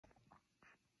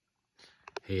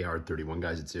Hey, R31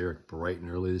 guys, it's Eric. Bright and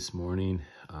early this morning,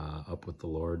 up with the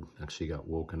Lord. Actually got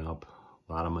woken up,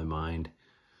 a lot on my mind,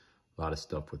 a lot of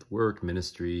stuff with work,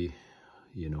 ministry,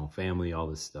 family, all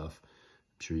this stuff.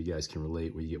 I'm sure you guys can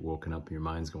relate when you get woken up and your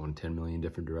mind's going 10 million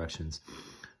different directions.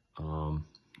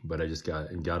 But I just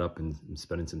got up and I'm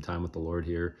spending some time with the Lord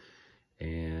here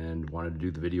and wanted to do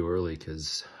the video early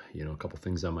because, a couple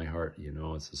things on my heart.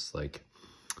 It's just like,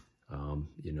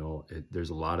 there's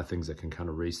a lot of things that can kind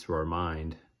of race through our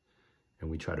mind and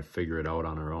we try to figure it out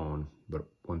on our own. But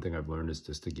one thing I've learned is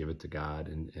just to give it to God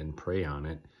and pray on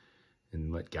it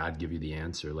and let God give you the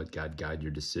answer. Let God guide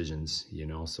your decisions,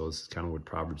 So this is kind of what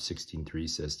Proverbs 16:3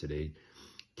 says today.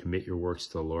 Commit your works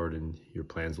to the Lord and your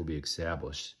plans will be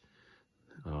established.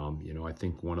 I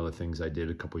think one of the things I did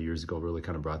a couple of years ago really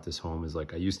kind of brought this home is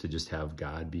like I used to just have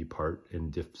God be part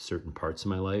in certain parts of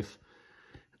my life.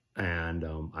 And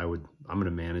I'm going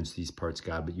to manage these parts,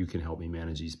 God, but you can help me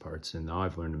manage these parts. And now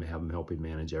I've learned to have him help me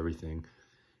manage everything.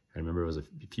 I remember it was a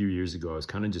few years ago, I was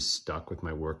kind of just stuck with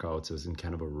my workouts. I was in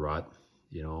kind of a rut,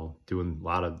 doing a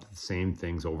lot of the same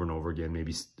things over and over again,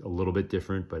 maybe a little bit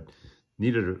different, but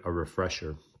needed a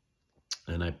refresher.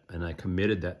 And I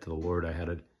committed that to the Lord. I had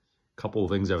a couple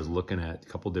of things I was looking at, a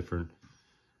couple different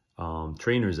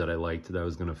trainers that I liked that I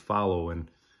was going to follow. And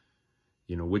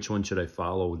which one should I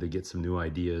follow to get some new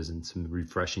ideas and some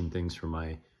refreshing things for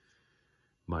my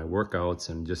workouts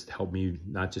and just help me,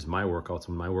 not just my workouts,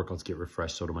 when my workouts get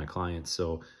refreshed, so do my clients.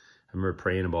 So I remember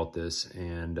praying about this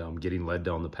and getting led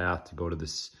down the path to go to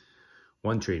this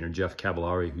one trainer, Jeff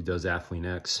Cavallari, who does Athlean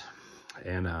X.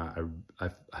 And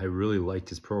I really liked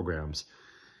his programs.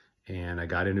 And I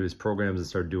got into his programs and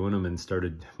started doing them and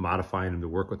started modifying them to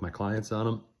work with my clients on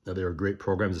them. Now, they were great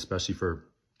programs, especially for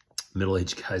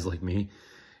middle-aged guys like me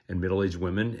and middle-aged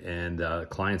women, and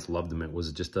clients loved them. It was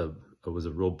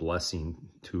a real blessing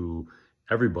to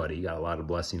everybody. Got a lot of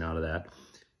blessing out of that.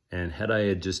 And had I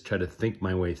had just tried to think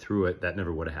my way through it, that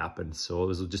never would have happened. So it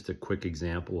was just a quick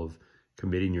example of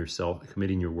committing your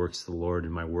works to the Lord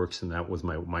and my works, and that was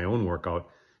my own workout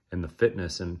and the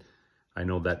fitness. And I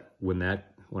know that when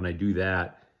I do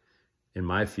that in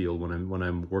my field, when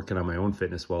I'm working on my own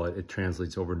fitness, well, it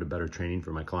translates over into better training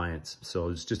for my clients. So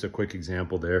it's just a quick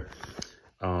example there.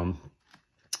 And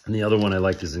the other one I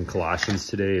liked is in Colossians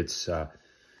today. It's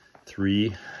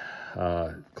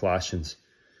Colossians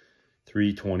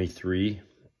 3:23,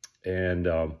 and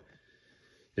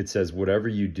it says, "Whatever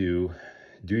you do,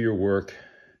 do your work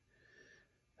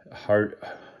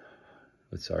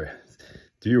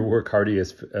do your work hearty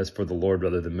as for the Lord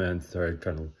rather than men." Sorry, I'm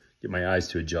trying to get my eyes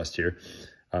to adjust here.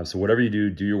 So whatever you do,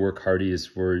 do your work hearty as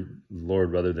for the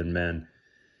Lord rather than men.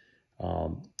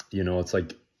 It's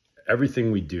like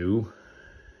everything we do,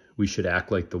 we should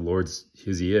act like the Lord's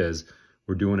He is.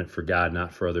 We're doing it for God,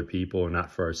 not for other people or not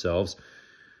for ourselves.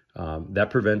 That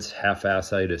prevents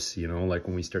half-assitis, like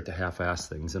when we start to half-ass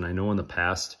things. And I know in the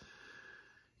past,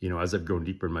 as I've grown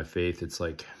deeper in my faith, it's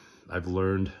like I've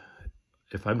learned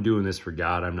if I'm doing this for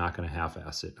God, I'm not going to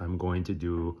half-ass it. I'm going to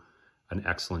do an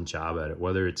excellent job at it,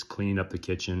 whether it's cleaning up the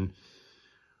kitchen,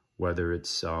 whether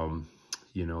it's,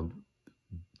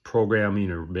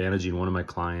 programming or managing one of my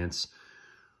clients,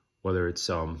 whether it's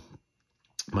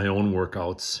my own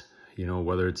workouts,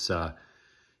 whether it's,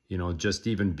 just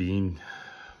even being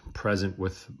present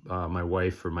with my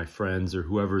wife or my friends or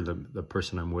whoever the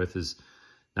person I'm with is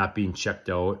not being checked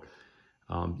out.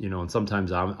 And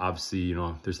sometimes I'm obviously,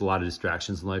 there's a lot of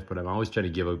distractions in life, but I'm always trying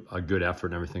to give a good effort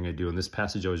in everything I do. And this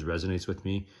passage always resonates with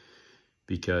me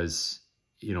because,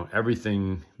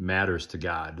 everything matters to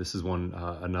God. This is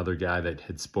another guy that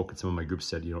had spoken, some of my groups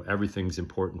said, everything's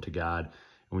important to God.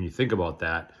 And when you think about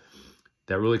that,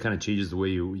 that really kind of changes the way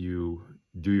you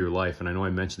do your life. And I know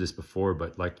I mentioned this before,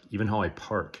 but like even how I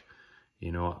park,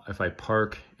 if I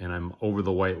park and I'm over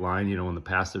the white line, in the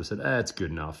past I've said, it's good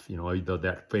enough.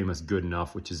 That famous good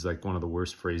enough, which is like one of the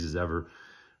worst phrases ever,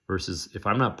 versus if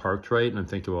I'm not parked right and I'm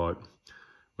thinking about,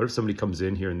 what if somebody comes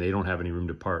in here and they don't have any room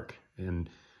to park? And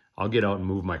I'll get out and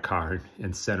move my car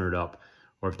and center it up.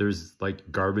 Or if there's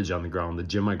like garbage on the ground, the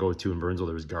gym I go to in Burnsville,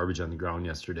 there was garbage on the ground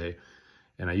yesterday.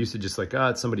 And I used to just like,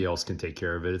 somebody else can take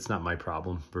care of it. It's not my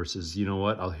problem. Versus,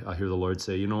 I'll hear the Lord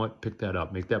say, pick that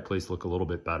up, make that place look a little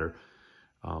bit better.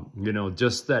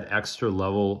 Just that extra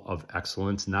level of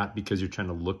excellence, not because you're trying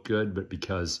to look good, but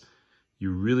because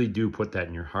you really do put that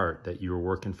in your heart that you're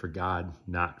working for God,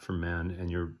 not for men,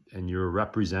 and you're a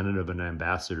representative and an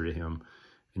ambassador to Him,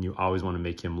 and you always want to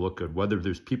make Him look good, whether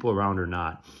there's people around or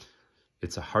not.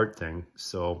 It's a heart thing.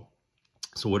 So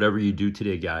whatever you do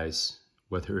today, guys,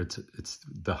 whether it's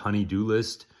the honey-do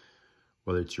list,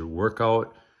 whether it's your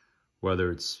workout,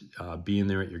 whether it's being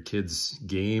there at your kid's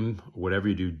game, whatever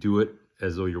you do, do it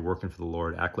as though you're working for the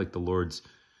Lord. Act like the Lord's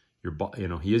your boss. You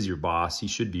know, he is your boss. He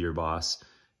should be your boss,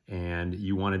 and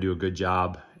you want to do a good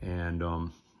job, and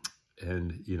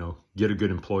you know, get a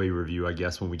good employee review, I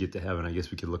guess, when we get to heaven. I guess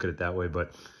we could look at it that way,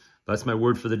 but that's my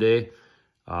word for the day.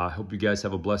 I hope you guys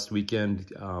have a blessed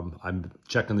weekend. I'm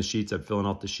checking the sheets. I'm filling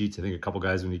out the sheets. I think a couple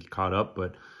guys will need to get caught up,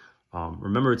 but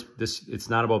remember, it's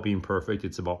not about being perfect.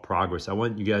 It's about progress. I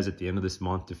want you guys at the end of this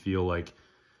month to feel like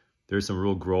there's some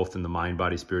real growth in the mind,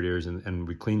 body, spirit areas, and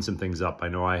we cleaned some things up. I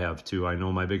know I have too. I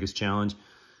know my biggest challenge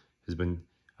has been,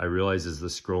 I realize, is the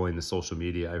scrolling, the social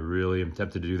media. I really am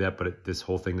tempted to do that, but this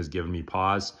whole thing has given me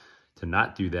pause to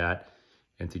not do that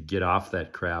and to get off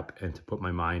that crap and to put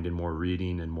my mind in more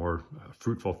reading and more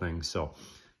fruitful things. So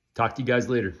talk to you guys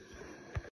later.